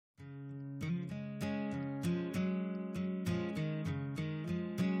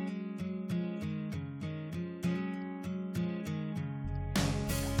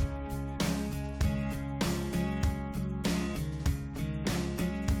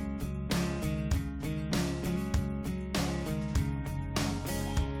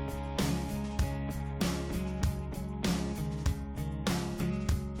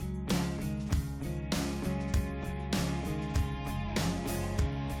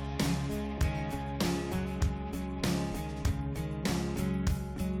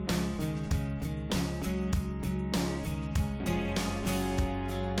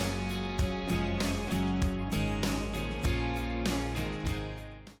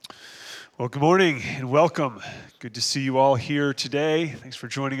Well, good morning and welcome. Good to see you all here today. Thanks for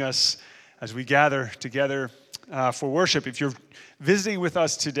joining us as we gather together for worship. If you're visiting with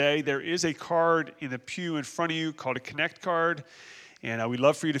us today, there is a card in the pew in front of you called a Connect card, and we'd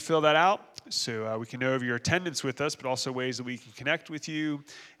love for you to fill that out so we can know of your attendance with us, but also ways that we can connect with you,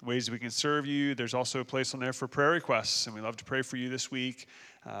 ways that we can serve you. There's also a place on there for prayer requests, and we'd love to pray for you this week.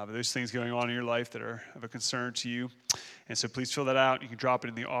 There's things going on in your life that are of a concern to you. And so please fill that out. You can drop it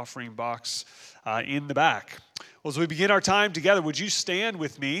in the offering box in the back. Well, as we begin our time together, would you stand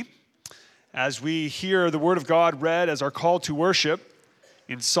with me as we hear the Word of God read as our call to worship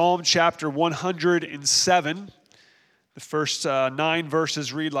in Psalm chapter 107. The first 9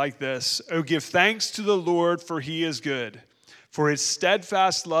 verses read like this: "Oh, give thanks to the Lord, for he is good, for his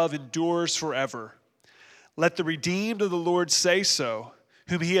steadfast love endures forever. Let the redeemed of the Lord say so,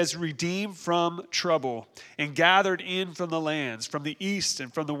 whom he has redeemed from trouble and gathered in from the lands, from the east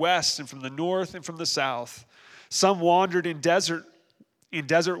and from the west and from the north and from the south. Some wandered in desert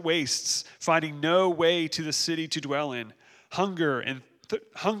wastes, finding no way to the city to dwell in.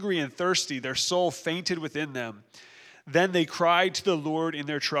 Hungry and thirsty, their soul fainted within them. Then they cried to the Lord in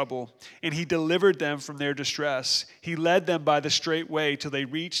their trouble, and he delivered them from their distress. He led them by the straight way till they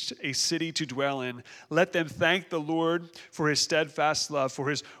reached a city to dwell in. Let them thank the Lord for his steadfast love, for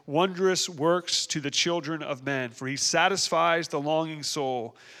his wondrous works to the children of men. For he satisfies the longing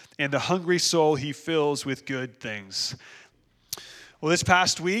soul, and the hungry soul he fills with good things." Well, this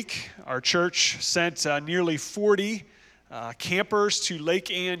past week, our church sent nearly 40 campers to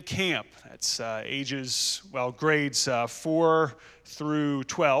Lake Ann Camp. That's grades 4 through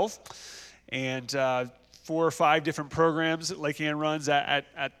 12, and 4 or 5 different programs that Lake Ann runs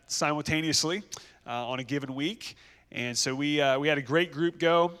at simultaneously on a given week. And so we had a great group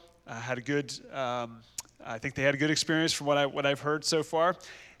go. Had a good, I think they had a good experience from what I've heard so far.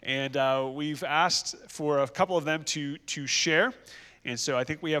 And we've asked for a couple of them to share. And so I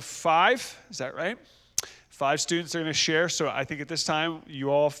think we have 5. Is that right? 5 students are going to share, so I think at this time, you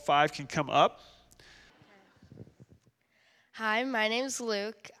all 5 can come up. Hi, my name's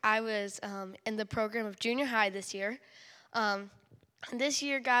Luke. I was in the program of junior high this year. This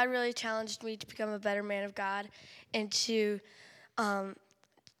year, God really challenged me to become a better man of God and to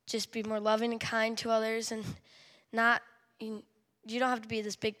just be more loving and kind to others, and you don't have to be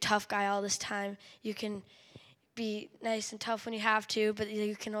this big tough guy all this time. You can be nice and tough when you have to, but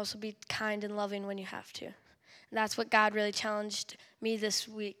you can also be kind and loving when you have to. And that's what God really challenged me this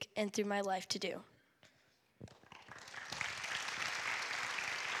week and through my life to do.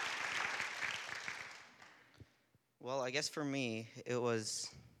 Well, I guess for me, it was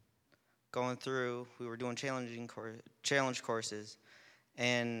going through, we were doing challenge courses,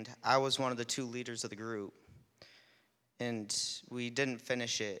 and I was one of the 2 leaders of the group, and we didn't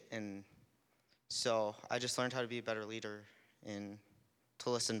finish it, and so I just learned how to be a better leader and to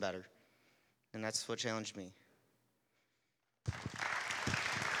listen better, and that's what challenged me.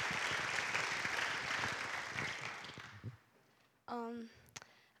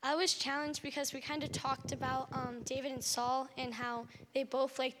 I was challenged because we kind of talked about David and Saul and how they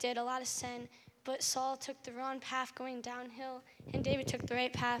both did a lot of sin, but Saul took the wrong path going downhill and David took the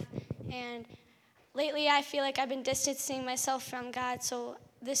right path. And lately I feel like I've been distancing myself from God, so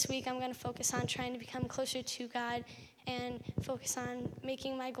this week I'm going to focus on trying to become closer to God and focus on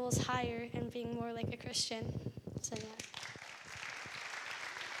making my goals higher and being more like a Christian. So yeah.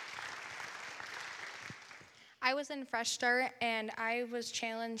 I was in Fresh Start, and I was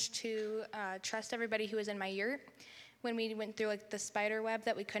challenged to trust everybody who was in my yurt. When we went through the spider web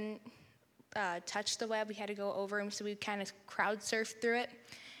that we couldn't touch the web, we had to go over them, so we kind of crowd surfed through it,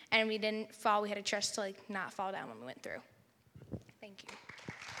 and we didn't fall. We had to trust to not fall down when we went through. Thank you.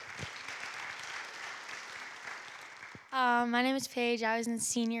 My name is Paige. I was in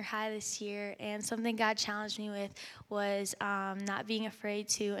senior high this year, and something God challenged me with was not being afraid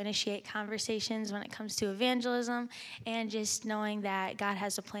to initiate conversations when it comes to evangelism, and just knowing that God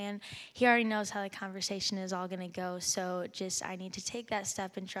has a plan. He already knows how the conversation is all going to go, so I need to take that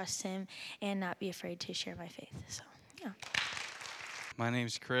step and trust him and not be afraid to share my faith. So, yeah. My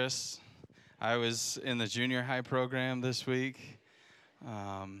name's Chris. I was in the junior high program this week.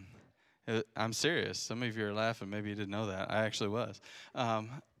 I'm serious. Some of you are laughing. Maybe you didn't know that. I actually was.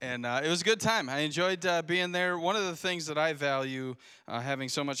 And it was a good time. I enjoyed being there. One of the things that I value, having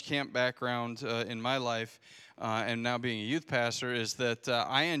so much camp background in my life, and now being a youth pastor, is that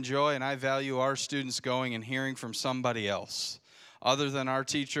I enjoy and I value our students going and hearing from somebody else. other than our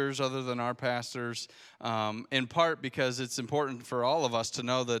teachers, other than our pastors, in part because it's important for all of us to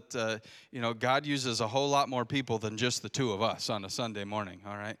know that, God uses a whole lot more people than just the two of us on a Sunday morning,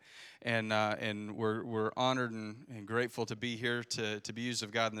 all right? And we're honored and grateful to be here to be used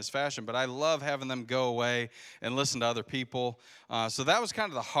of God in this fashion. But I love having them go away and listen to other people. So that was kind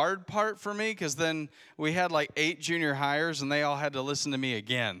of the hard part for me, because then we had like 8 junior hires, and they all had to listen to me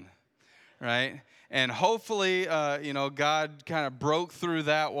again, right? And hopefully, God kind of broke through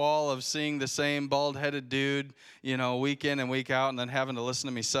that wall of seeing the same bald-headed dude, week in and week out, and then having to listen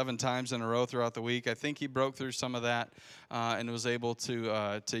to me 7 times in a row throughout the week. I think he broke through some of that and was able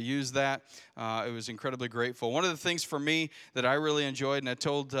to use that. It was incredibly grateful. One of the things for me that I really enjoyed, and I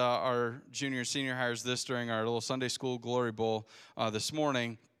told our junior and senior hires this during our little Sunday school Glory Bowl this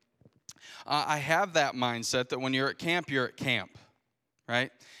morning, I have that mindset that when you're at camp, you're at camp, right?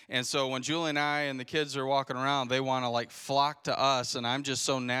 And so when Julie and I and the kids are walking around, they want to flock to us, and I'm just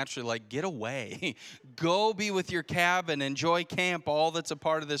so naturally get away. Go be with your cabin, enjoy camp, all that's a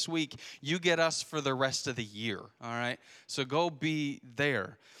part of this week. You get us for the rest of the year, all right? So go be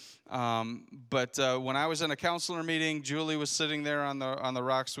there. But when I was in a counselor meeting, Julie was sitting there on the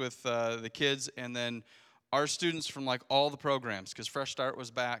rocks with the kids, and then our students from all the programs, because Fresh Start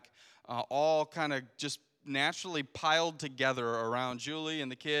was back, all kind of just naturally piled together around Julie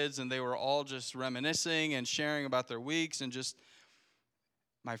and the kids, and they were all just reminiscing and sharing about their weeks, and just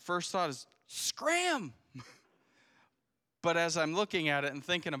my first thought is, scram! But as I'm looking at it and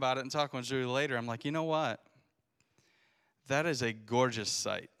thinking about it and talking with Julie later, I'm like, you know what? That is a gorgeous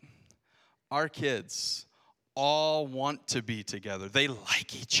sight. Our kids all want to be together. They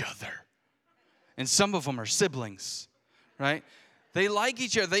like each other. And some of them are siblings, right? They like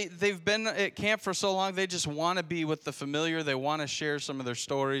each other. They've been at camp for so long, they just want to be with the familiar. They want to share some of their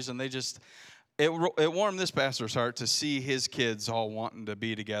stories, and it warmed this pastor's heart to see his kids all wanting to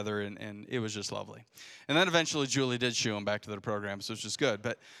be together, and it was just lovely. And then eventually Julie did shoo them back to their programs, which is good.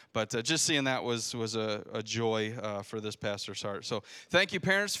 But just seeing that was a joy for this pastor's heart. So thank you,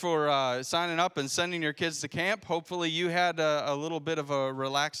 parents, for signing up and sending your kids to camp. Hopefully you had a little bit of a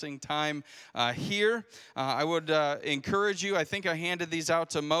relaxing time here. I would encourage you. I think I handed these out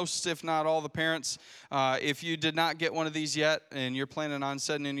to most, if not all, the parents. If you did not get one of these yet and you're planning on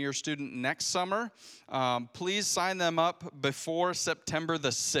sending your student next summer, please sign them up before September the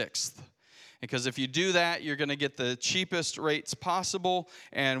 6th. Because if you do that, you're going to get the cheapest rates possible,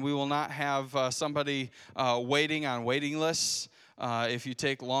 and we will not have somebody waiting on waiting lists. If you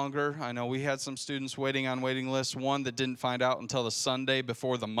take longer, I know we had some students waiting on waiting lists, one that didn't find out until the Sunday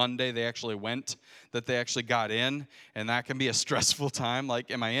before the Monday they actually went, that they actually got in, and that can be a stressful time,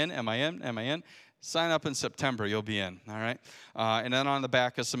 am I in, am I in, am I in? Sign up in September, you'll be in, all right? And then on the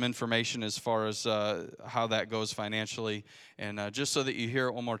back is some information as far as how that goes financially. And just so that you hear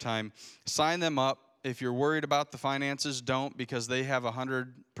it one more time, sign them up. If you're worried about the finances, don't, because they have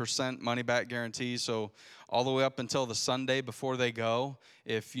 100% money-back guarantee. So all the way up until the Sunday before they go,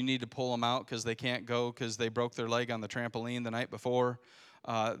 if you need to pull them out because they can't go because they broke their leg on the trampoline the night before,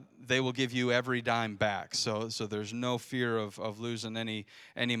 they will give you every dime back. So there's no fear of losing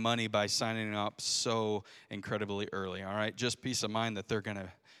any money by signing up so incredibly early. All right, just peace of mind that they're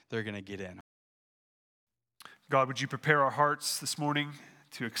gonna get in. God, would you prepare our hearts this morning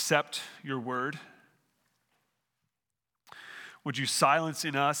to accept your word? Would you silence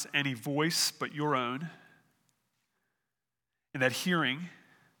in us any voice but your own? And that hearing,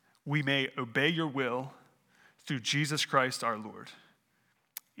 we may obey your will through Jesus Christ our Lord.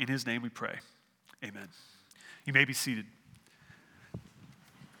 In his name we pray. Amen. You may be seated.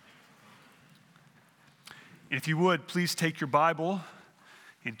 And if you would, please take your Bible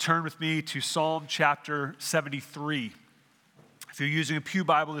and turn with me to Psalm chapter 73. If you're using a Pew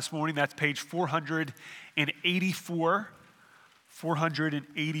Bible this morning, that's page 484.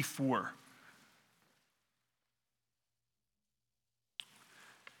 484.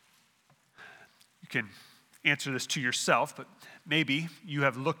 You can answer this to yourself, but maybe you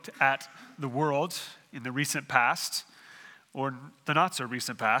have looked at the world in the recent past, or the not so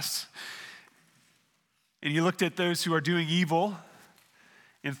recent past, and you looked at those who are doing evil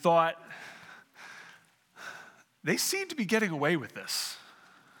and thought, they seem to be getting away with this.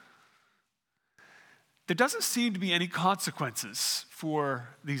 There doesn't seem to be any consequences for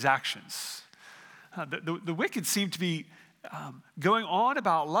these actions. The wicked seem to be going on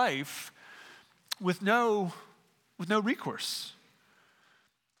about life with no recourse.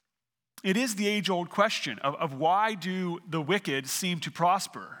 It is the age-old question of why do the wicked seem to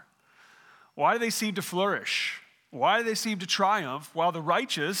prosper? Why do they seem to flourish? Why do they seem to triumph while the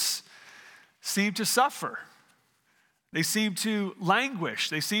righteous seem to suffer? They seem to languish.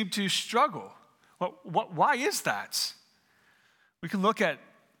 They seem to struggle. Why is that? We can look at,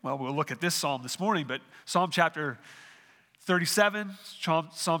 we'll look at this psalm this morning, but Psalm chapter 37,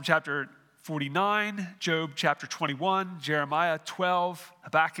 Psalm chapter 49, Job chapter 21, Jeremiah 12,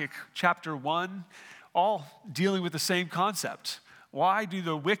 Habakkuk chapter 1, all dealing with the same concept. Why do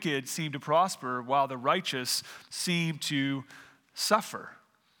the wicked seem to prosper while the righteous seem to suffer?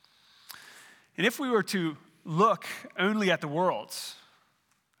 And if we were to look only at the world,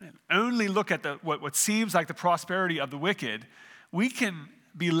 and only look at what seems like the prosperity of the wicked, we can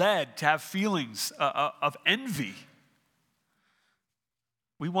be led to have feelings of envy.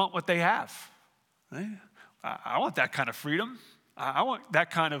 We want what they have. Right? I want that kind of freedom. I want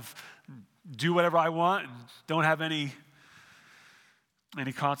that kind of do whatever I want and don't have any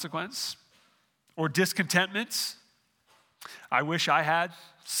consequence. Or discontentment. I wish I had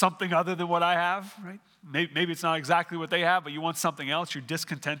something other than what I have, right? Maybe it's not exactly what they have, but you want something else. You're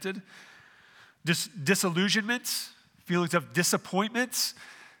discontented. Disillusionment, feelings of disappointment,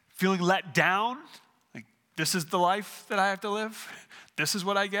 feeling let down. Like, this is the life that I have to live. This is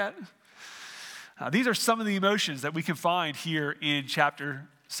what I get. These are some of the emotions that we can find here in chapter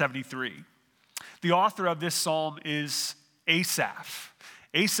 73. The author of this psalm is Asaph.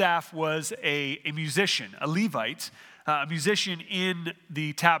 Asaph was a musician, a Levite, a musician in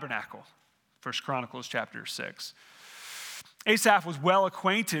the tabernacle. 1 Chronicles chapter 6. Asaph was well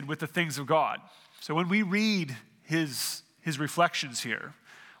acquainted with the things of God. So when we read his reflections here,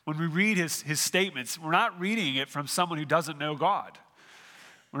 when we read his statements, we're not reading it from someone who doesn't know God.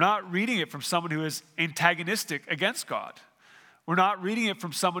 We're not reading it from someone who is antagonistic against God. We're not reading it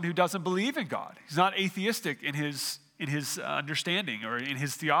from someone who doesn't believe in God. He's not atheistic in his understanding or in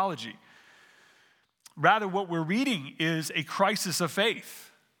his theology. Rather, what we're reading is a crisis of faith.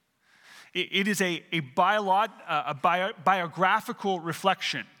 It is a biographical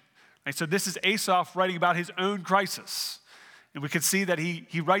reflection. Right? So this is Asaph writing about his own crisis. And we can see that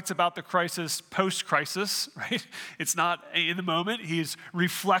he writes about the crisis post-crisis, right? It's not in the moment. He is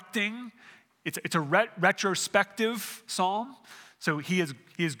reflecting. It's a retrospective psalm. So he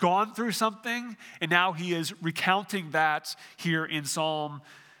has gone through something, and now he is recounting that here in Psalm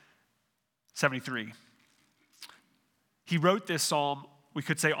 73. He wrote this psalm, we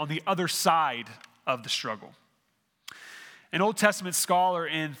could say, on the other side of the struggle. An Old Testament scholar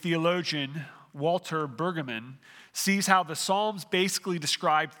and theologian, Walter Brueggemann, sees how the Psalms basically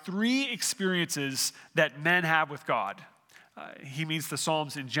describe three experiences that men have with God. He means the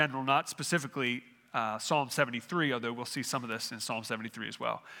Psalms in general, not specifically Psalm 73, although we'll see some of this in Psalm 73 as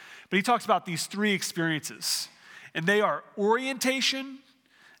well. But he talks about these three experiences, and they are orientation,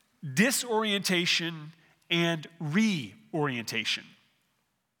 disorientation, and reorientation.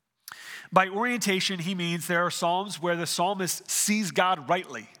 By orientation, he means there are psalms where the psalmist sees God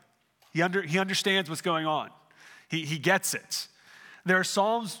rightly. He understands what's going on. He gets it. There are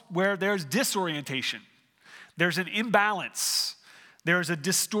psalms where there's disorientation. There's an imbalance. There's a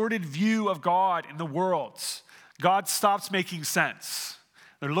distorted view of God in the world. God stops making sense.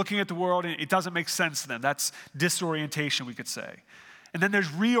 They're looking at the world and it doesn't make sense to them. That's disorientation, we could say. And then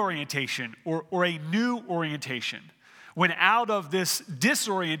there's reorientation or a new orientation. When out of this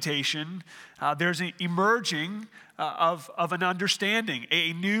disorientation, there's an emerging of an understanding,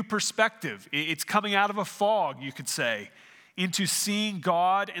 a new perspective. It's coming out of a fog, you could say, into seeing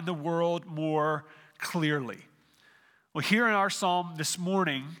God and the world more clearly. Well, here in our psalm this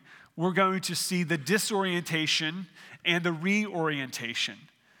morning, we're going to see the disorientation and the reorientation.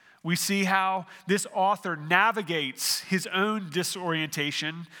 We see how this author navigates his own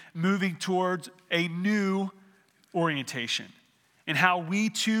disorientation, moving towards a new orientation, and how we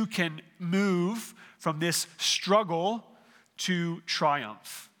too can move from this struggle to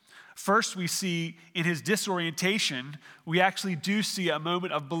triumph. First, we see in his disorientation, we actually do see a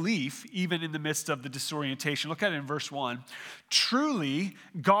moment of belief, even in the midst of the disorientation. Look at it in verse 1. Truly,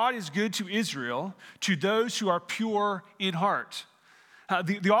 God is good to Israel, to those who are pure in heart.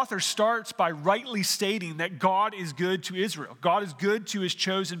 The author starts by rightly stating that God is good to Israel. God is good to his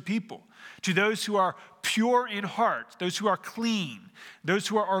chosen people, to those who are pure in heart, those who are clean, those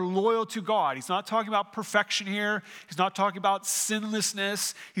who are loyal to God. He's not talking about perfection here. He's not talking about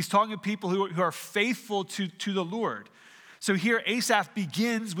sinlessness. He's talking to people who are faithful to the Lord. So here Asaph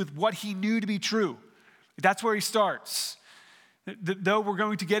begins with what he knew to be true. That's where he starts. Though we're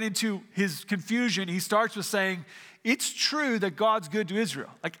going to get into his confusion, he starts with saying, it's true that God's good to Israel.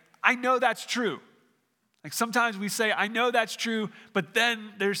 Like, I know that's true. Like sometimes we say, I know that's true, but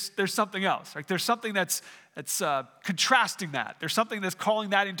then there's something else. Like there's something that's contrasting that. There's something that's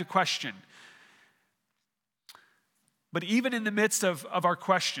calling that into question. But even in the midst of our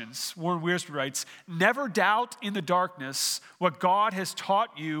questions, Warren Wiersbe writes, never doubt in the darkness what God has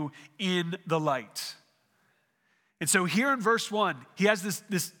taught you in the light. And so here in verse 1, he has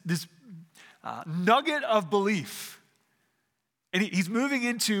this nugget of belief. And he's moving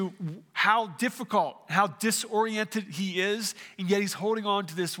into how difficult, how disoriented he is, and yet he's holding on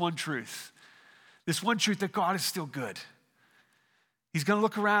to this one truth that God is still good. He's going to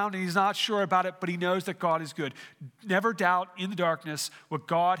look around and he's not sure about it, but he knows that God is good. Never doubt in the darkness what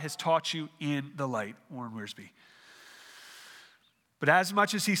God has taught you in the light, Warren Wiersbe. But as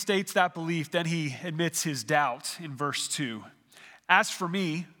much as he states that belief, then he admits his doubt in verse 2. As for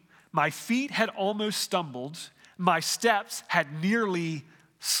me, my feet had almost stumbled, my steps had nearly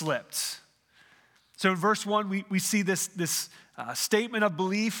slipped. So in verse 1, we see this statement of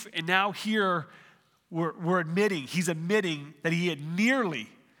belief, and now here he's admitting that he had nearly,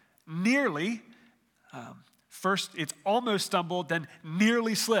 first it's almost stumbled, then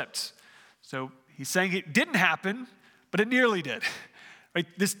nearly slipped. So he's saying it didn't happen, but it nearly did. Right?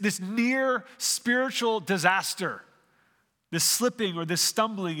 This near spiritual disaster, this slipping or this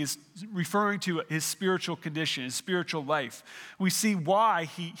stumbling is referring to his spiritual condition, his spiritual life. We see why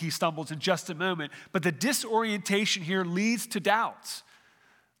he stumbles in just a moment, but the disorientation here leads to doubt.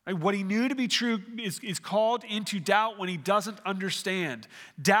 Right? What he knew to be true is called into doubt when he doesn't understand.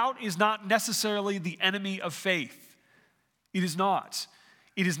 Doubt is not necessarily the enemy of faith. It is not.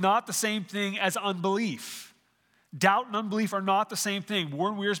 It is not the same thing as unbelief. Doubt and unbelief are not the same thing.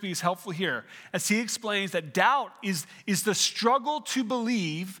 Warren Wiersbe is helpful here as he explains that doubt is the struggle to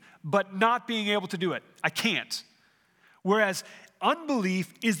believe but not being able to do it. I can't. Whereas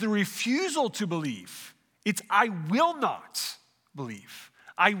unbelief is the refusal to believe. It's I will not believe.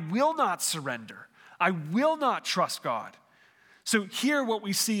 I will not surrender. I will not trust God. So here what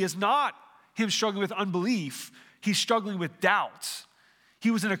we see is not him struggling with unbelief. He's struggling with doubt.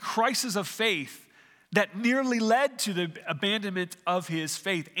 He was in a crisis of faith that nearly led to the abandonment of his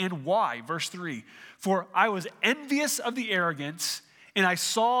faith. And why? Verse 3, for I was envious of the arrogance, and I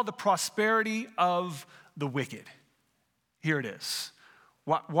saw the prosperity of the wicked. Here it is.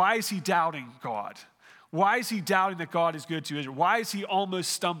 Why is he doubting God? Why is he doubting that God is good to Israel? Why is he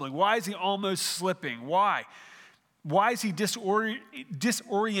almost stumbling? Why is he almost slipping? Why? Why is he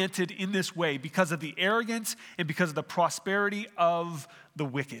disoriented in this way? Because of the arrogance and because of the prosperity of the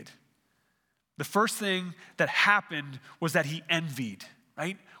wicked. The first thing that happened was that he envied,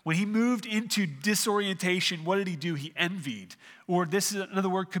 right? When he moved into disorientation, what did he do? He envied. Or this is another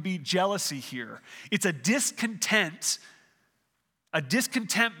word, could be jealousy here. It's a discontentment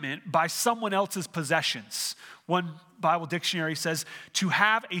by someone else's possessions. One Bible dictionary says to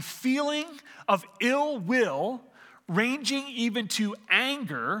have a feeling of ill will ranging even to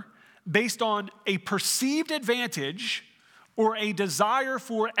anger based on a perceived advantage or a desire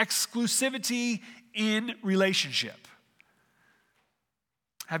for exclusivity in relationship.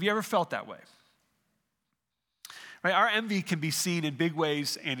 Have you ever felt that way? Right? Our envy can be seen in big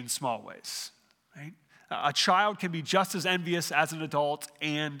ways and in small ways. Right? A child can be just as envious as an adult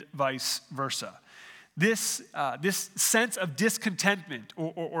and vice versa. This sense of discontentment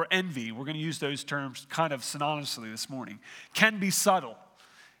or envy, we're going to use those terms kind of synonymously this morning, can be subtle.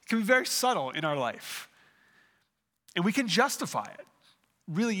 It can be very subtle in our life. And we can justify it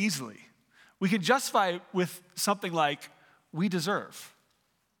really easily. We can justify it with something like, we deserve.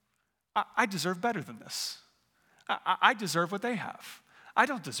 I deserve better than this. I deserve what they have. I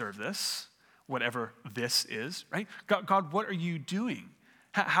don't deserve this, whatever this is, right? God, what are you doing?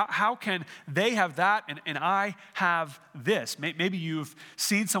 How can they have that and I have this? Maybe you've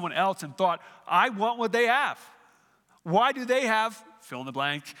seen someone else and thought, I want what they have. Why do they have, fill in the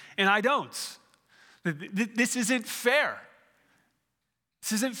blank, and I don't? This isn't fair.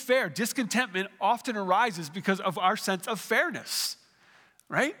 This isn't fair. Discontentment often arises because of our sense of fairness,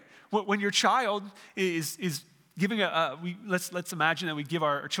 right? When your child is giving let's imagine that we give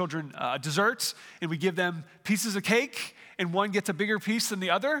our children desserts and we give them pieces of cake and one gets a bigger piece than the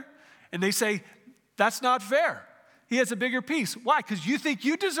other, and they say, that's not fair. He has a bigger piece. Why? Because you think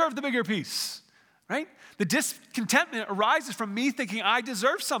you deserve the bigger piece, right? The discontentment arises from me thinking I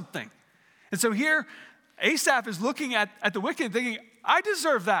deserve something. And so here, Asaph is looking at the wicked and thinking, I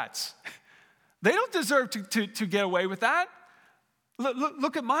deserve that. They don't deserve to get away with that.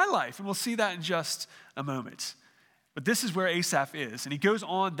 Look at my life, and we'll see that in just a moment. But this is where Asaph is, and he goes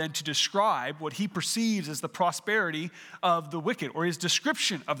on then to describe what he perceives as the prosperity of the wicked, or his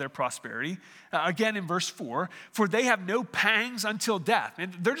description of their prosperity. Again in verse 4, for they have no pangs until death.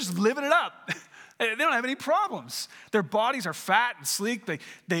 And they're just living it up. They don't have any problems. Their bodies are fat and sleek.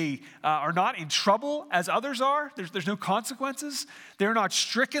 They are not in trouble as others are. There's no consequences. They're not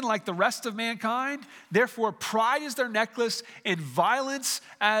stricken like the rest of mankind. Therefore, pride is their necklace and violence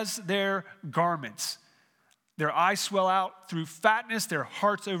as their garments. Their eyes swell out through fatness. Their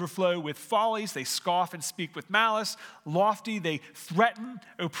hearts overflow with follies. They scoff and speak with malice. Lofty, they threaten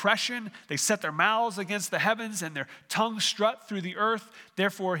oppression. They set their mouths against the heavens, and their tongues strut through the earth.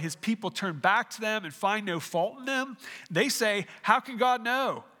 Therefore, his people turn back to them and find no fault in them. They say, how can God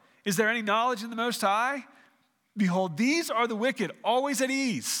know? Is there any knowledge in the Most High? Behold, these are the wicked, always at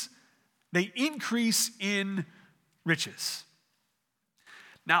ease. They increase in riches.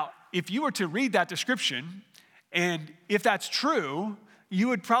 Now, if you were to read that description, and if that's true, you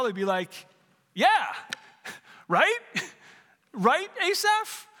would probably be like, yeah, right? Right,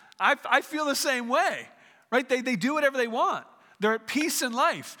 Asaph? I feel the same way, right? They do whatever they want. They're at peace in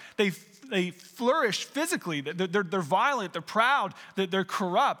life. They flourish physically. They're violent. They're proud. They're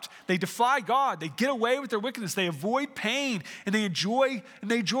corrupt. They defy God. They get away with their wickedness. They avoid pain, and they enjoy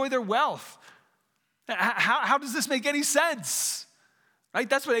their wealth. How does this make any sense? Right?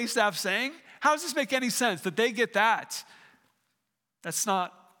 That's what Asaph's saying. How does this make any sense that they get that? That's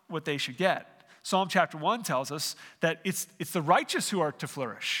not what they should get. Psalm chapter 1 tells us that it's the righteous who are to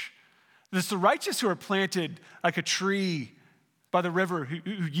flourish. It's the righteous who are planted like a tree by the river who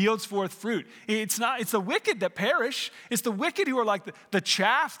yields forth fruit. It's the wicked that perish. It's the wicked who are like the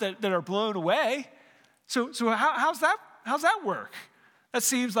chaff that are blown away. So how's that work? That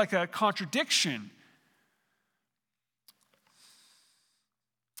seems like a contradiction.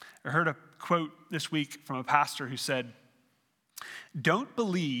 I heard a quote this week from a pastor who said, "Don't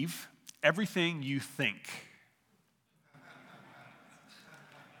believe everything you think."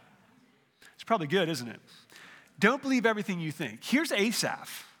 It's probably good, isn't it? Don't believe everything you think. Here's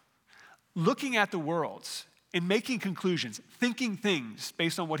Asaph looking at the world and making conclusions, thinking things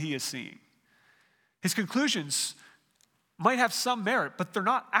based on what he is seeing. His conclusions might have some merit, but they're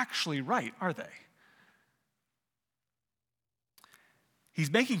not actually right, are they? He's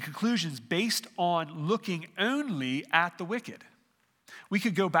making conclusions based on looking only at the wicked. We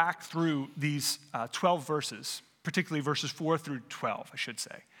could go back through these 12 verses, particularly verses 4 through 12, I should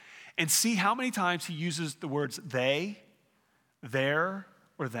say, and see how many times he uses the words they, their,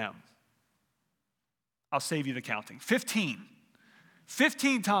 or them. I'll save you the counting. 15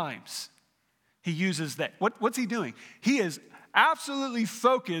 times he uses that. What's he doing? He is absolutely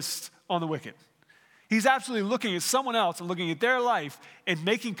focused on the wicked. He's absolutely looking at someone else and looking at their life and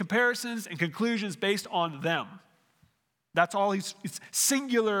making comparisons and conclusions based on them. That's all it's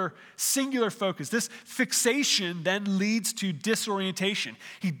singular focus. This fixation then leads to disorientation.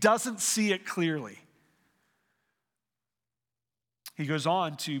 He doesn't see it clearly. He goes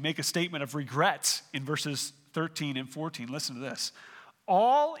on to make a statement of regret in verses 13 and 14. Listen to this.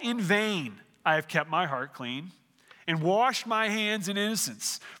 All in vain I have kept my heart clean and washed my hands in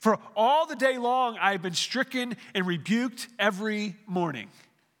innocence. For all the day long I have been stricken and rebuked every morning.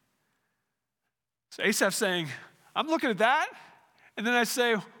 So Asaph's saying, I'm looking at that, and then I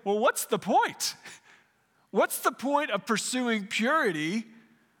say, well, what's the point? What's the point of pursuing purity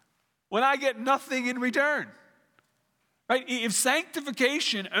when I get nothing in return? Right? If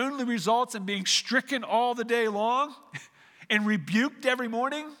sanctification only results in being stricken all the day long and rebuked every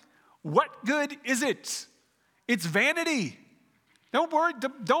morning, what good is it? It's vanity. Don't worry,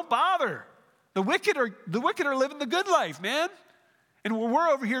 don't bother. The wicked are living the good life, man. And we're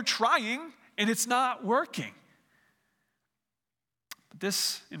over here trying, and it's not working. But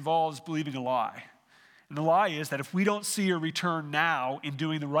this involves believing a lie. And the lie is that if we don't see a return now in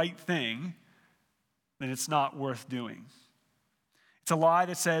doing the right thing, then it's not worth doing. It's a lie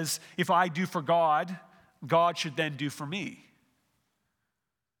that says, if I do for God, God should then do for me.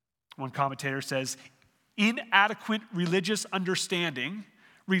 One commentator says, inadequate religious understanding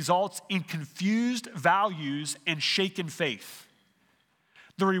results in confused values and shaken faith.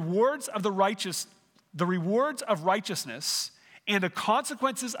 The rewards of righteousness and the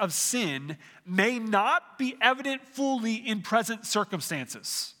consequences of sin may not be evident fully in present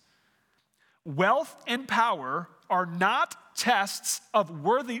circumstances. Wealth and power are not tests of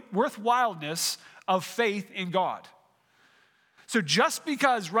worthwhileness of faith in God. So just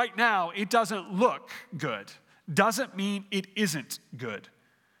because right now it doesn't look good doesn't mean it isn't good.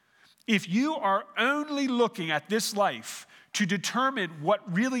 If you are only looking at this life to determine what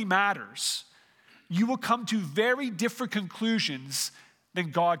really matters, you will come to very different conclusions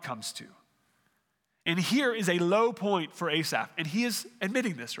than God comes to. And here is a low point for Asaph. And he is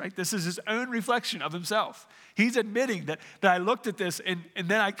admitting this, right? This is his own reflection of himself. He's admitting that I looked at this and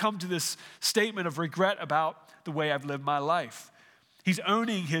then I come to this statement of regret about the way I've lived my life. He's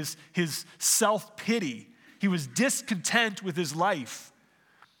owning his self-pity. He was discontent with his life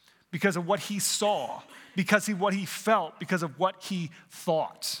because of what he saw, because of what he felt, because of what he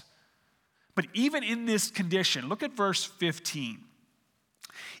thought. But even in this condition, look at verse 15.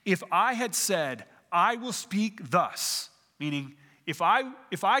 If I had said, I will speak thus, meaning if I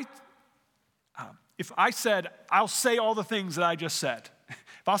said, I'll say all the things that I just said,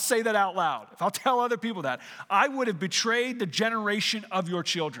 if I'll say that out loud, if I'll tell other people that, I would have betrayed the generation of your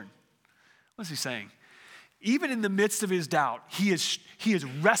children. What's he saying? Even in the midst of his doubt, he is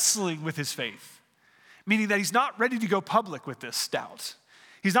wrestling with his faith, meaning that he's not ready to go public with this doubt.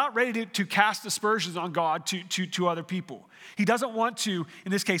 He's not ready to cast aspersions on God to other people. He doesn't want to,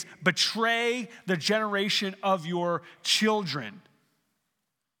 in this case, betray the generation of your children.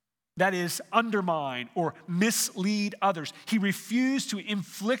 That is, undermine or mislead others. He refused to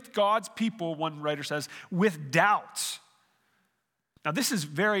inflict God's people, one writer says, with doubt. Now, this is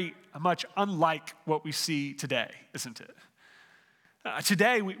very much unlike what we see today, isn't it?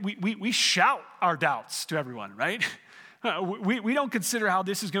 Today, we shout our doubts to everyone, right? We don't consider how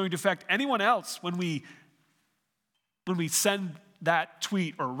this is going to affect anyone else when we send that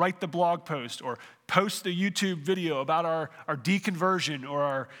tweet or write the blog post or post the YouTube video about our deconversion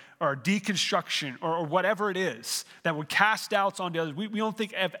or our deconstruction or whatever it is that would cast doubts onto others. We don't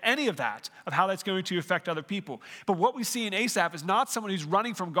think of any of that, of how that's going to affect other people. But what we see in Asaph is not someone who's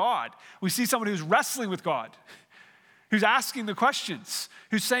running from God. We see someone who's wrestling with God, who's asking the questions,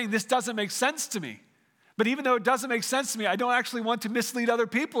 who's saying, this doesn't make sense to me. But even though it doesn't make sense to me, I don't actually want to mislead other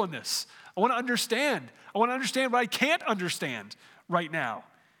people in this. I want to understand. I want to understand what I can't understand right now.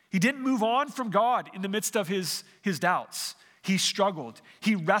 He didn't move on from God in the midst of his doubts. He struggled.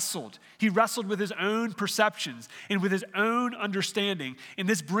 He wrestled. He wrestled with his own perceptions and with his own understanding. And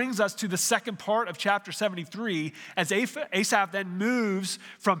this brings us to the second part of chapter 73 as Asaph then moves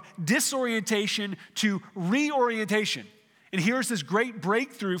from disorientation to reorientation. And here's this great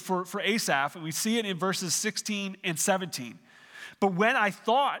breakthrough for Asaph, and we see it in verses 16 and 17. But when I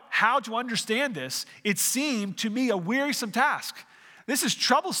thought how to understand this, it seemed to me a wearisome task. This is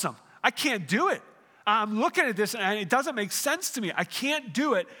troublesome. I can't do it. I'm looking at this and it doesn't make sense to me. I can't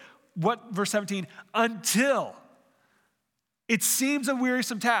do it. What, verse 17, until. It seems a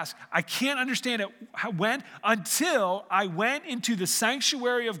wearisome task. I can't understand it. When? Until I went into the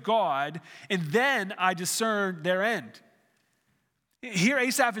sanctuary of God and then I discerned their end. Here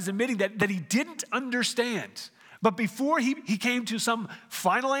Asaph is admitting that he didn't understand. But before he came to some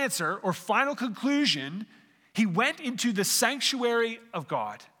final answer or final conclusion, he went into the sanctuary of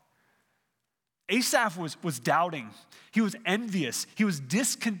God. Asaph was doubting. He was envious. He was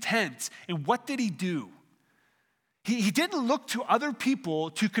discontent. And what did he do? He didn't look to other people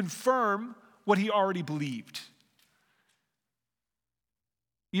to confirm what he already believed.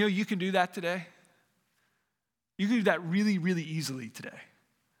 You know, you can do that today. You can do that really, really easily today.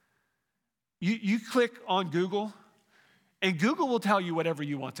 You click on Google, and Google will tell you whatever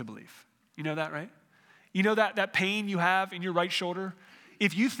you want to believe. You know that, right? You know that pain you have in your right shoulder?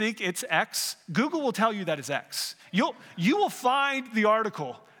 If you think it's X, Google will tell you that it's X. You will find the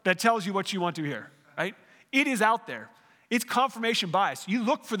article that tells you what you want to hear, right? It is out there. It's confirmation bias. You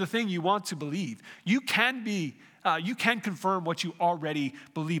look for the thing you want to believe. You can confirm what you already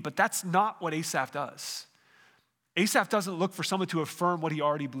believe, but that's not what Asaph does. Asaph doesn't look for someone to affirm what he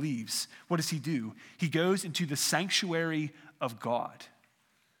already believes. What does he do? He goes into the sanctuary of God.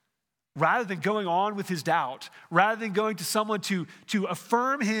 Rather than going on with his doubt, rather than going to someone to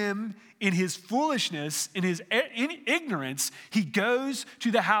affirm him in his foolishness, in his ignorance, he goes to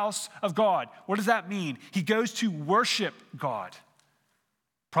the house of God. What does that mean? He goes to worship God.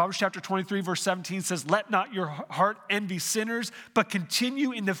 Proverbs chapter 23, verse 17 says, "Let not your heart envy sinners, but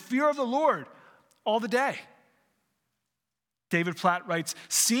continue in the fear of the Lord all the day." David Platt writes,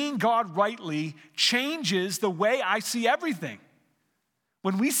 "Seeing God rightly changes the way I see everything."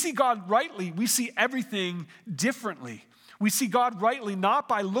 When we see God rightly, we see everything differently. We see God rightly not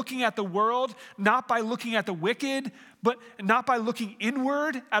by looking at the world, not by looking at the wicked, but not by looking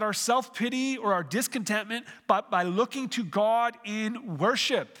inward at our self-pity or our discontentment, but by looking to God in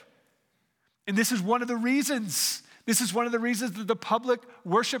worship. And this is one of the reasons that the public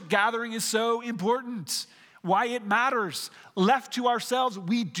worship gathering is so important. Why it matters. Left to ourselves,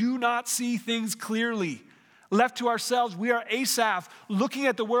 we do not see things clearly. Left to ourselves, we are Asaph, looking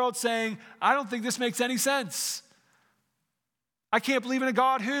at the world saying, I don't think this makes any sense. I can't believe in a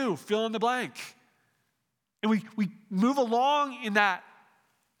God who, fill in the blank. And we move along in that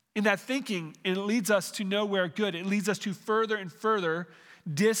thinking, and it leads us to nowhere good. It leads us to further and further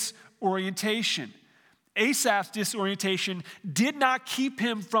disorientation. Asaph's disorientation did not keep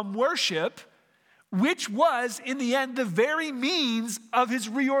him from worship, which was, in the end, the very means of his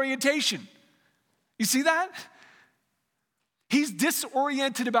reorientation. You see that? He's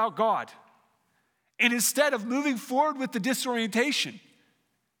disoriented about God. And instead of moving forward with the disorientation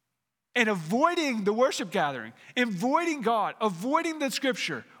and avoiding the worship gathering, avoiding God, avoiding the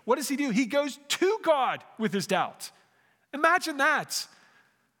scripture, what does he do? He goes to God with his doubt. Imagine that.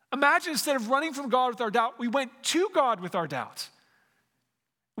 Imagine instead of running from God with our doubt, we went to God with our doubt.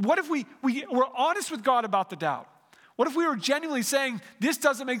 What if we were honest with God about the doubt? What if we were genuinely saying, this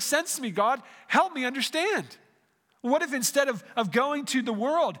doesn't make sense to me, God, help me understand? What if instead of going to the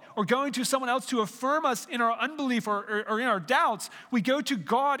world or going to someone else to affirm us in our unbelief or in our doubts, we go to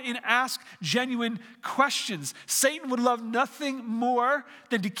God and ask genuine questions? Satan would love nothing more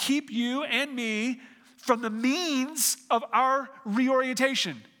than to keep you and me from the means of our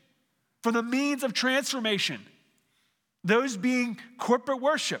reorientation, from the means of transformation. Those being corporate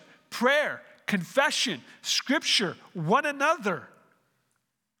worship, prayer, confession, scripture, one another.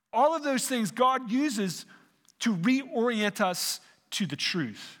 All of those things God uses to reorient us to the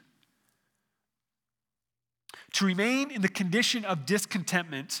truth. To remain in the condition of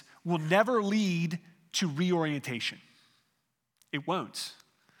discontentment will never lead to reorientation. It won't.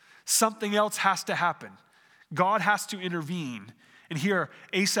 Something else has to happen. God has to intervene. And here,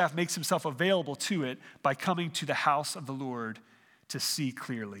 Asaph makes himself available to it by coming to the house of the Lord to see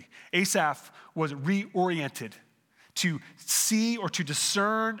clearly. Asaph was reoriented to see or to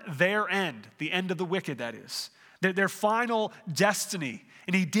discern their end, the end of the wicked, that is, their final destiny.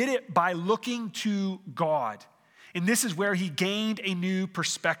 And he did it by looking to God. And this is where he gained a new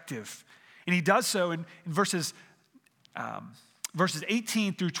perspective. And he does so in verses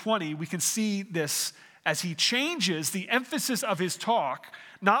 18 through 20. We can see this as he changes the emphasis of his talk,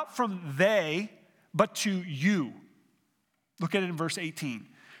 not from they, but to you. Look at it in verse 18.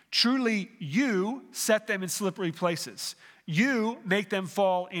 Truly, you set them in slippery places. You make them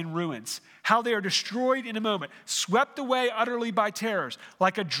fall in ruins. How they are destroyed in a moment, swept away utterly by terrors,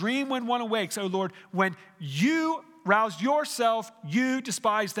 like a dream when one awakes, O Lord. When you rouse yourself, you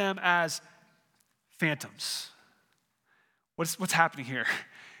despise them as phantoms. What's happening here?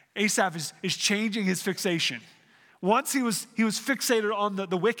 Asaph is changing his fixation. Once he was fixated on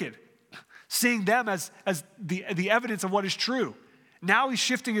the wicked, seeing them as the evidence of what is true. Now he's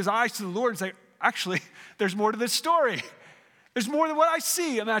shifting his eyes to the Lord and saying, actually, there's more to this story. There's more than what I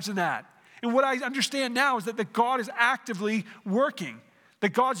see. Imagine that. And what I understand now is that God is actively working,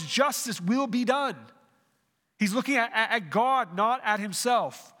 that God's justice will be done. He's looking at God, not at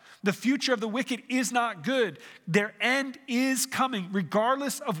himself. The future of the wicked is not good. Their end is coming,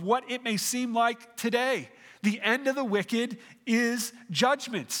 regardless of what it may seem like today. The end of the wicked is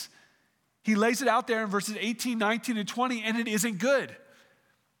judgment. He lays it out there in verses 18, 19, and 20, and it isn't good.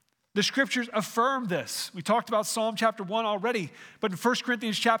 The scriptures affirm this. We talked about Psalm chapter 1 already, but in 1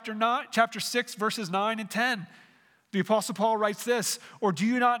 Corinthians chapter 6, verses 9 and 10, the Apostle Paul writes this, or do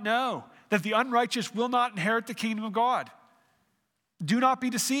you not know that the unrighteous will not inherit the kingdom of God? Do not be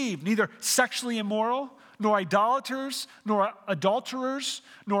deceived, neither sexually immoral, nor idolaters, nor adulterers,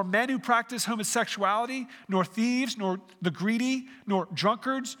 nor men who practice homosexuality, nor thieves, nor the greedy, nor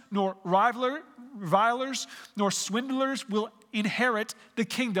drunkards, nor revilers, nor swindlers will inherit the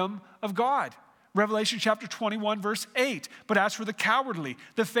kingdom of God. Revelation chapter 21, verse 8. But as for the cowardly,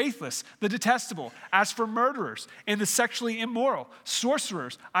 the faithless, the detestable, as for murderers and the sexually immoral,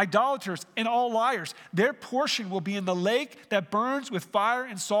 sorcerers, idolaters, and all liars, their portion will be in the lake that burns with fire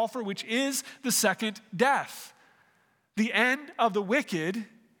and sulfur, which is the second death. The end of the wicked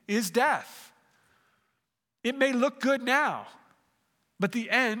is death. It may look good now, but the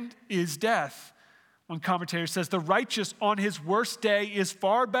end is death. One commentator says, the righteous on his worst day is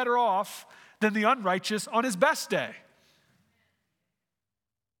far better off than the unrighteous on his best day.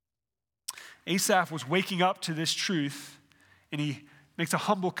 Asaph was waking up to this truth, and he makes a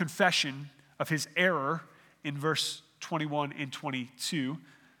humble confession of his error in verse 21 and 22.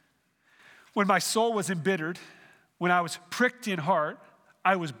 When my soul was embittered, when I was pricked in heart,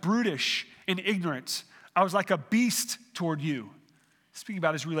 I was brutish and ignorant. I was like a beast toward you. Speaking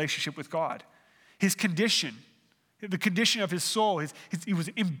about his relationship with God. His condition, the condition of his soul, he was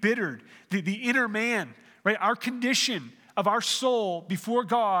embittered. The inner man, right? Our condition of our soul before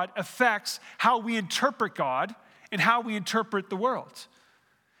God affects how we interpret God and how we interpret the world.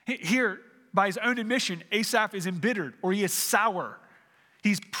 Here, by his own admission, Asaph is embittered, or he is sour.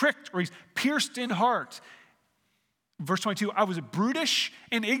 He's pricked, or he's pierced in heart. Verse 22, I was brutish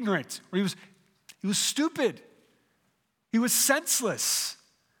and ignorant. Or he was stupid. He was senseless.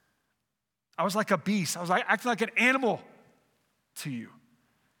 I was like a beast. I was acting like an animal to you.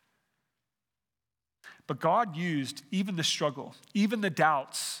 But God used even the struggle, even the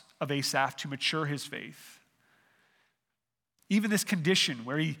doubts of Asaph to mature his faith. Even this condition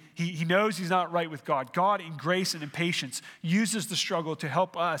where he knows he's not right with God, God in grace and in patience uses the struggle to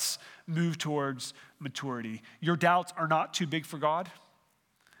help us move towards maturity. Your doubts are not too big for God.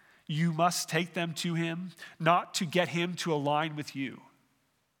 You must take them to him, not to get him to align with you.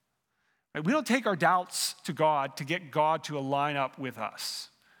 Right? We don't take our doubts to God to get God to align up with us.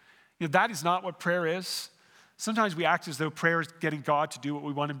 That is not what prayer is. Sometimes we act as though prayer is getting God to do what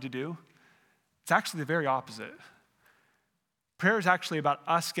we want him to do. It's actually the very opposite. Prayer is actually about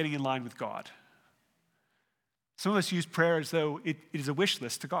us getting in line with God. Some of us use prayer as though it is a wish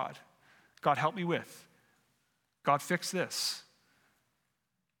list to God. God, help me with. God, fix this.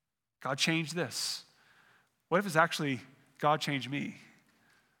 God, change this. What if it's actually, God, change me?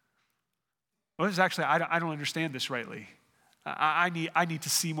 What if it's actually, I don't understand this rightly. I need to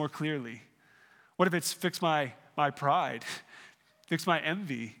see more clearly. What if it's fix my pride, fix my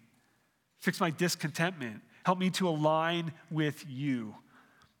envy, fix my discontentment, help me to align with you.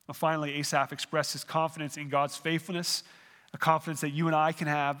 Well, finally, Asaph expressed his confidence in God's faithfulness, a confidence that you and I can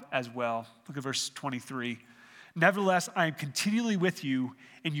have as well. Look at verse 23. Nevertheless, I am continually with you,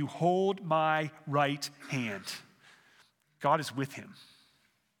 and you hold my right hand. God is with him.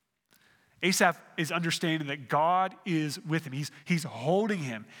 Asaph is understanding that God is with him. He's holding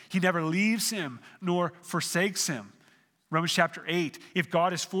him. He never leaves him nor forsakes him. Romans chapter 8, if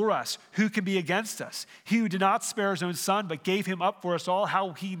God is for us, who can be against us? He who did not spare his own son, but gave him up for us all, how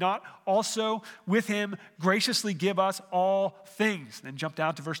will he not also with him graciously give us all things? Then jump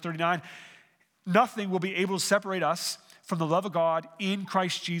down to verse 39. Nothing will be able to separate us from the love of God in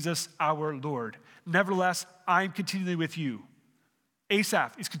Christ Jesus our Lord. Nevertheless, I am continually with you.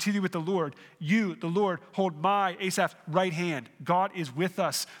 Asaph is continuing with the Lord. You, the Lord, hold my, Asaph's, right hand. God is with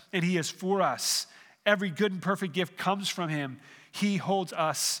us, and he is for us. Every good and perfect gift comes from him. He holds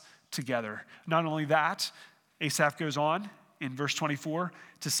us together. Not only that, Asaph goes on in verse 24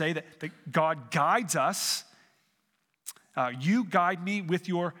 to say that God guides us. You guide me with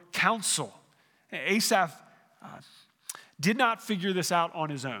your counsel. Asaph did not figure this out on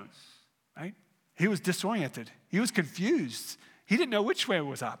his own, right? He was disoriented. He was confused. He didn't know which way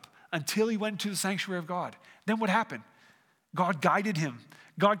was up until he went to the sanctuary of God. Then what happened? God guided him.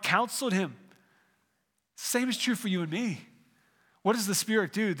 God counseled him. Same is true for you and me. What does the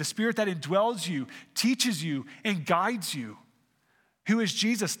Spirit do? The Spirit that indwells you, teaches you, and guides you. Who is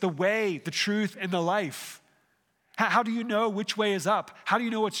Jesus? The way, the truth, and the life. How do you know which way is up? How do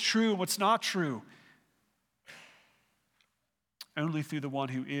you know what's true and what's not true? Only through the one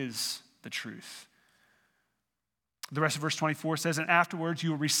who is the truth. The rest of verse 24 says, and afterwards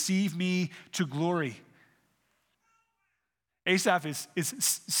you will receive me to glory. Asaph is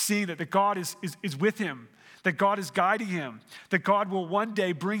seeing that God is with him, that God is guiding him, that God will one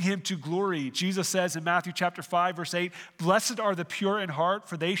day bring him to glory. Jesus says in Matthew chapter 5, verse 8, blessed are the pure in heart,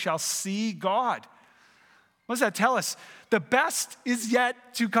 for they shall see God. What does that tell us? The best is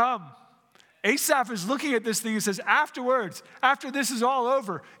yet to come. Asaph is looking at this thing and says, afterwards, after this is all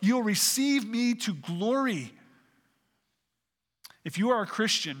over, you'll receive me to glory. If you are a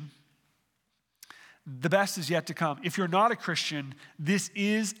Christian, the best is yet to come. If you're not a Christian, this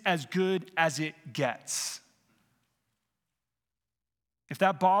is as good as it gets. If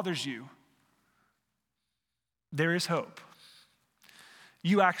that bothers you, there is hope.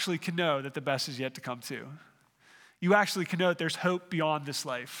 You actually can know that the best is yet to come too. You actually can know that there's hope beyond this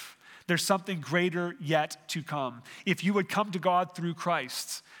life. There's something greater yet to come. If you would come to God through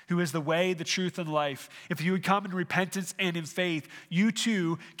Christ, who is the way, the truth, and life, if you would come in repentance and in faith, you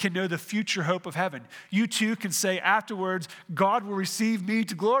too can know the future hope of heaven. You too can say afterwards, God will receive me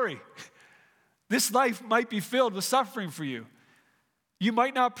to glory. This life might be filled with suffering for you. You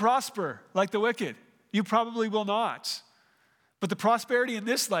might not prosper like the wicked. You probably will not. But the prosperity in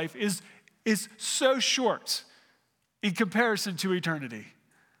this life is so short in comparison to eternity.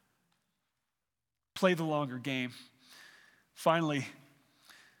 Play the longer game. Finally,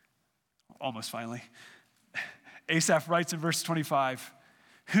 almost finally, Asaph writes in verse 25,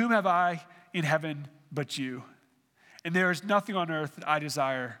 whom have I in heaven but you? And there is nothing on earth that I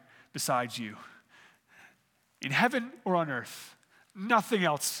desire besides you. In heaven or on earth, nothing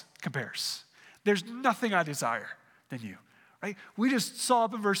else compares. There's nothing I desire than you, right? We just saw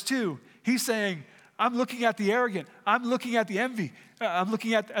up in verse 2, he's saying, I'm looking at the arrogant. I'm looking at the envy. I'm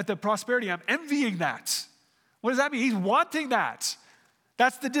looking at the prosperity. I'm envying that. What does that mean? He's wanting that.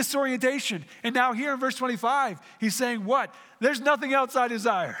 That's the disorientation. And now here in verse 25, he's saying what? There's nothing else I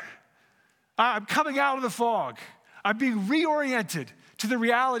desire. I'm coming out of the fog. I'm being reoriented to the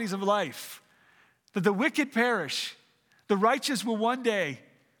realities of life. That the wicked perish. The righteous will one day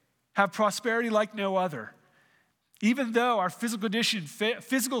have prosperity like no other. Even though our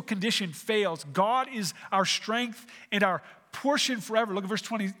physical condition fails, God is our strength and our portion forever. Look at verse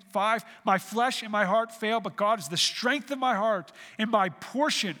 25. My flesh and my heart fail, but God is the strength of my heart and my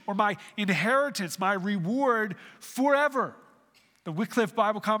portion or my inheritance, my reward forever. The Wycliffe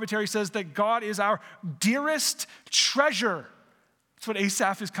Bible Commentary says that God is our dearest treasure. That's what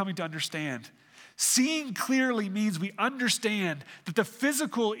Asaph is coming to understand. Seeing clearly means we understand that the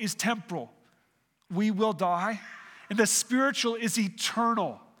physical is temporal. We will die. And the spiritual is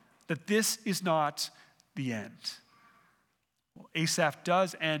eternal. That this is not the end. Well, Asaph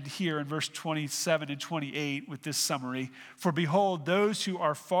does end here in verse 27 and 28 with this summary. For behold, those who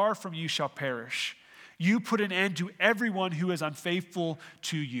are far from you shall perish. You put an end to everyone who is unfaithful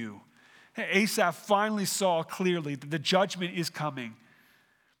to you. Asaph finally saw clearly that the judgment is coming.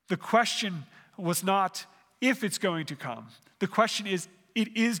 The question was not if it's going to come. The question is,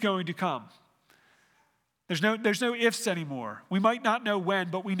 it is going to come. There's no ifs anymore. We might not know when,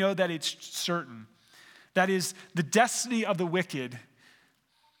 but we know that it's certain. That is, the destiny of the wicked,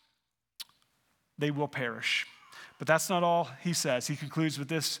 they will perish. But that's not all he says. He concludes with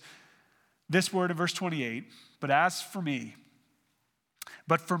this word in verse 28. But for me,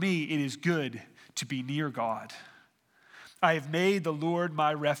 it is good to be near God. I have made the Lord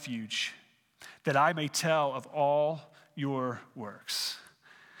my refuge, that I may tell of all your works.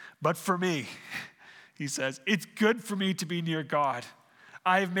 But for me, he says, it's good for me to be near God.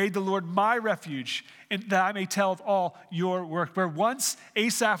 I have made the Lord my refuge, and that I may tell of all your work. Where once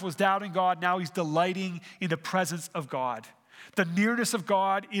Asaph was doubting God, now he's delighting in the presence of God. The nearness of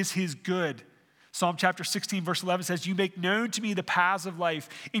God is his good. Psalm chapter 16, verse 11 says, you make known to me the paths of life.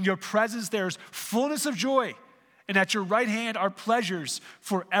 In your presence there's fullness of joy, and at your right hand are pleasures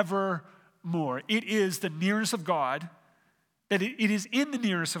forevermore. It is the nearness of God, that it is in the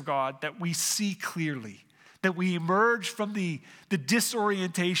nearness of God that we see clearly, that we emerge from the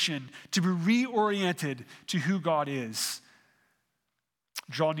disorientation to be reoriented to who God is.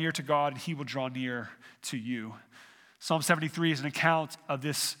 Draw near to God, and he will draw near to you. Psalm 73 is an account of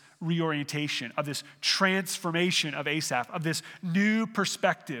this reorientation, of this transformation of Asaph, of this new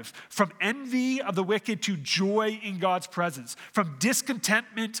perspective, from envy of the wicked to joy in God's presence, from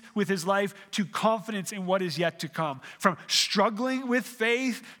discontentment with his life to confidence in what is yet to come, from struggling with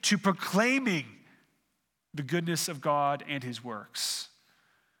faith to proclaiming the goodness of God and his works.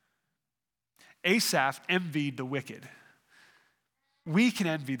 Asaph envied the wicked. We can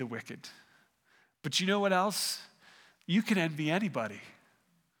envy the wicked. But you know what else? You can envy anybody.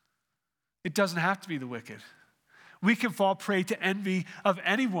 It doesn't have to be the wicked. We can fall prey to envy of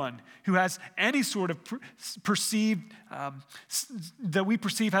anyone who has any sort of perceived, that we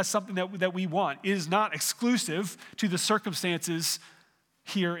perceive has something that we want. It is not exclusive to the circumstances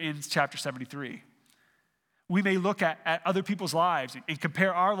here in chapter 73. We may look at other people's lives and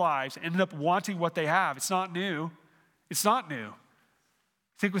compare our lives and end up wanting what they have. It's not new. It's not new.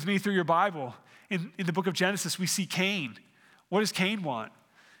 Think with me through your Bible. In the book of Genesis, we see Cain. What does Cain want?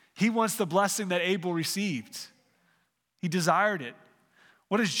 He wants the blessing that Abel received. He desired it.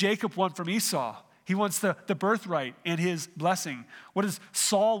 What does Jacob want from Esau? He wants the birthright and his blessing. What does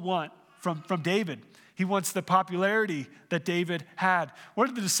Saul want from David? He wants the popularity that David had. What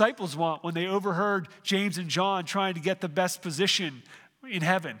did the disciples want when they overheard James and John trying to get the best position in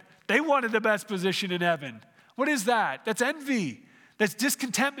heaven? They wanted the best position in heaven. What is that? That's envy. That's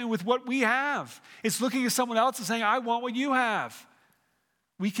discontentment with what we have. It's looking at someone else and saying, I want what you have.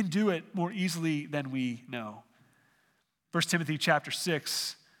 We can do it more easily than we know. 1 Timothy chapter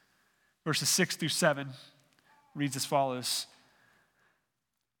 6, verses 6 through 7 reads as follows.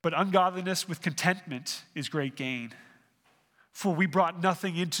 But ungodliness with contentment is great gain. For we brought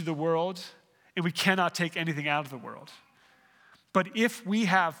nothing into the world, and we cannot take anything out of the world. But if we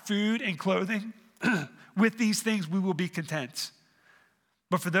have food and clothing, with these things we will be content.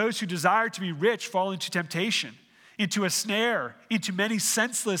 But for those who desire to be rich fall into temptation, into a snare, into many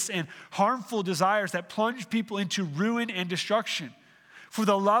senseless and harmful desires that plunge people into ruin and destruction. For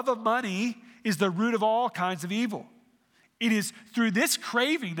the love of money is the root of all kinds of evil. It is through this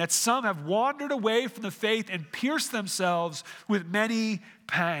craving that some have wandered away from the faith and pierced themselves with many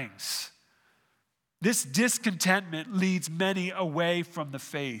pangs. This discontentment leads many away from the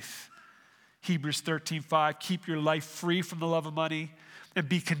faith. Hebrews 13:5, keep your life free from the love of money and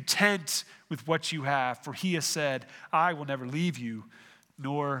be content with what you have. For he has said, I will never leave you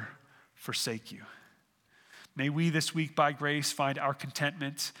nor forsake you. May we this week by grace find our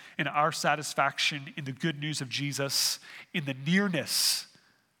contentment and our satisfaction in the good news of Jesus, in the nearness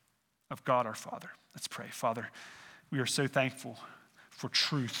of God our Father. Let's pray. Father, we are so thankful for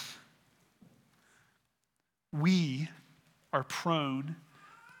truth. We are prone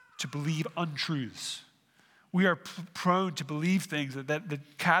to believe untruths. We are prone to believe things that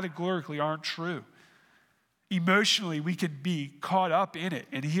categorically aren't true. Emotionally, we can be caught up in it.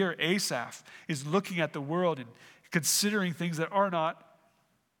 And here Asaph is looking at the world and considering things that are not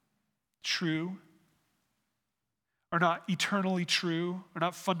true, are not eternally true, are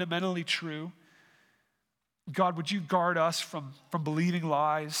not fundamentally true. God, would you guard us from believing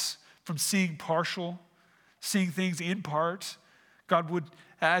lies, from seeing partial, seeing things in part? God, would,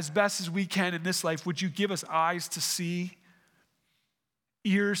 as best as we can in this life, would you give us eyes to see,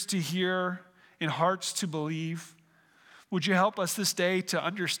 ears to hear, and hearts to believe? Would you help us this day to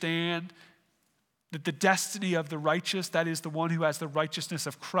understand that the destiny of the righteous, that is the one who has the righteousness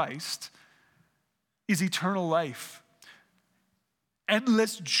of Christ, is eternal life,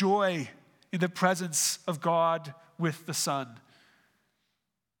 endless joy in the presence of God with the Son.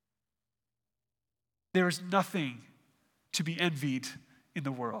 There is nothing to be envied in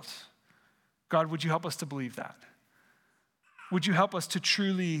the world. God, would you help us to believe that? Would you help us to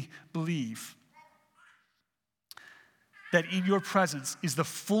truly believe that in your presence is the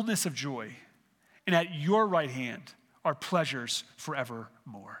fullness of joy, and at your right hand are pleasures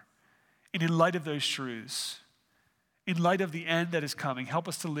forevermore? And in light of those truths, in light of the end that is coming, help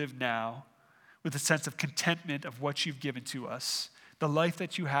us to live now with a sense of contentment of what you've given to us, the life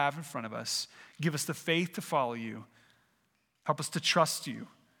that you have in front of us. Give us the faith to follow you. Help us to trust you.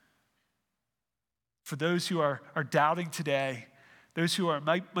 For those who are doubting today, those who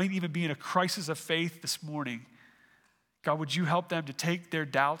might even be in a crisis of faith this morning, God, would you help them to take their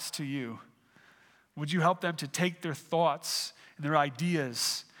doubts to you? Would you help them to take their thoughts and their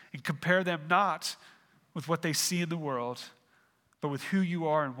ideas and compare them not with what they see in the world, but with who you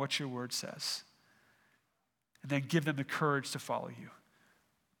are and what your word says? And then give them the courage to follow you.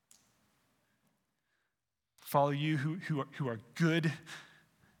 Follow you who are good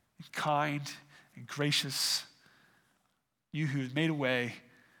and kind and gracious. You who have made a way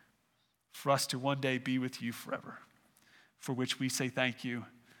for us to one day be with you forever, for which we say thank you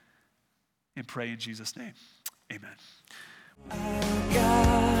and pray in Jesus' name. Amen.